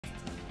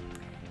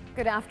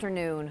Good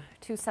afternoon.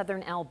 Two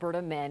southern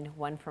Alberta men,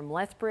 one from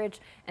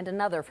Lethbridge and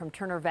another from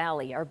Turner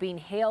Valley, are being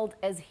hailed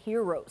as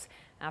heroes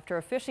after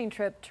a fishing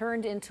trip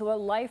turned into a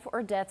life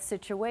or death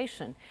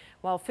situation.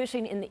 While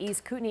fishing in the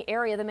East Kootenay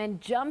area, the men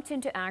jumped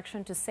into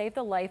action to save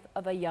the life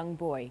of a young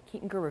boy.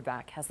 Keaton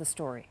Gerberbach has the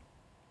story.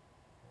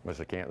 I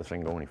said, can't this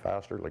thing go any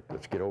faster? Like,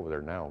 let's get over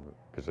there now,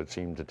 because it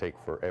seemed to take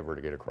forever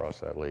to get across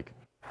that lake.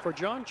 For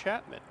John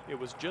Chapman, it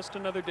was just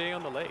another day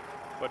on the lake,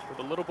 but for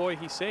the little boy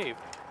he saved,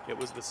 it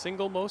was the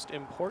single most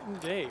important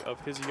day of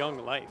his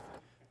young life.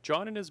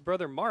 John and his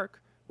brother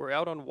Mark were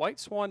out on White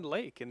Swan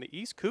Lake in the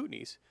East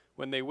Kootenays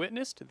when they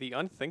witnessed the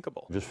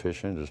unthinkable. Just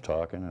fishing, just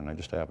talking, and I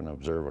just happened to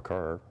observe a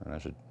car, and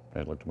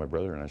I looked at my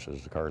brother and I said,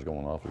 the car's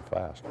going awfully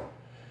fast.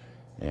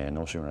 And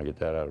no sooner I get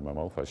that out of my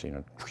mouth, I seen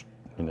it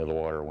into the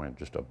water, went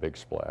just a big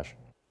splash.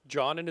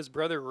 John and his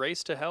brother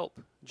raced to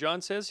help.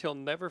 John says he'll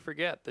never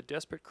forget the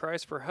desperate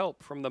cries for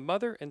help from the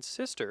mother and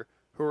sister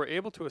who were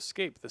able to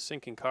escape the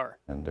sinking car.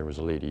 And there was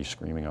a lady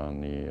screaming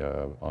on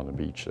the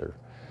beach there,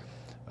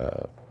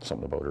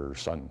 something about her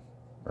son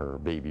or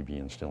baby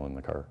being still in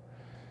the car.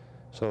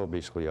 So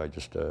basically I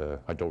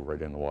dove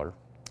right in the water,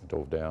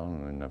 dove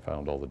down, and I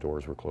found all the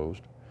doors were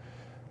closed.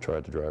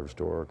 Tried the driver's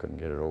door, couldn't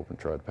get it open.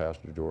 Tried the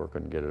passenger door,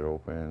 couldn't get it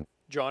open.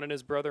 John and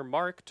his brother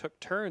Mark took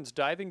turns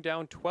diving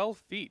down 12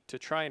 feet to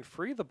try and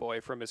free the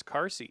boy from his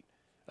car seat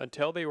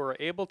until they were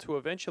able to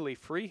eventually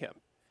free him.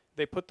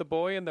 They put the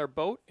boy in their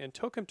boat and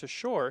took him to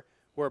shore,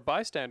 where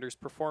bystanders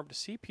performed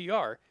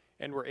CPR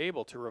and were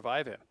able to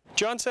revive him.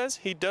 John says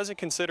he doesn't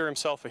consider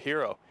himself a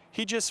hero.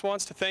 He just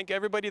wants to thank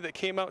everybody that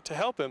came out to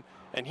help him,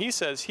 and he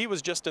says he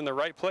was just in the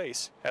right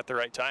place at the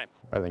right time.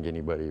 I think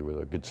anybody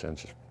with a good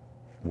sense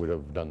would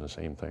have done the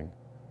same thing.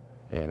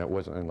 And it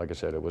wasn't, and like I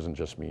said, it wasn't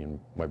just me and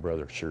my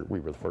brother. Sure, we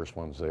were the first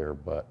ones there,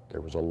 but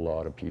there was a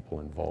lot of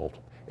people involved.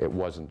 It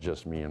wasn't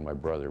just me and my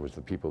brother. It was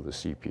the people of the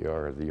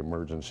CPR, the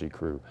emergency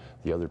crew,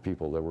 the other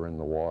people that were in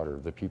the water,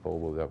 the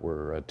people that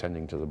were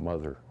attending to the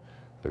mother.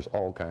 There's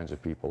all kinds of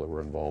people that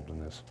were involved in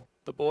this.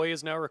 The boy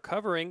is now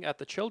recovering at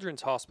the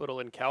Children's Hospital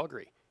in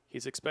Calgary.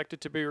 He's expected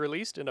to be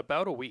released in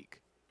about a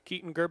week.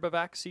 Keaton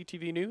Gerberbach,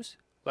 CTV News,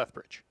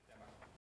 Lethbridge.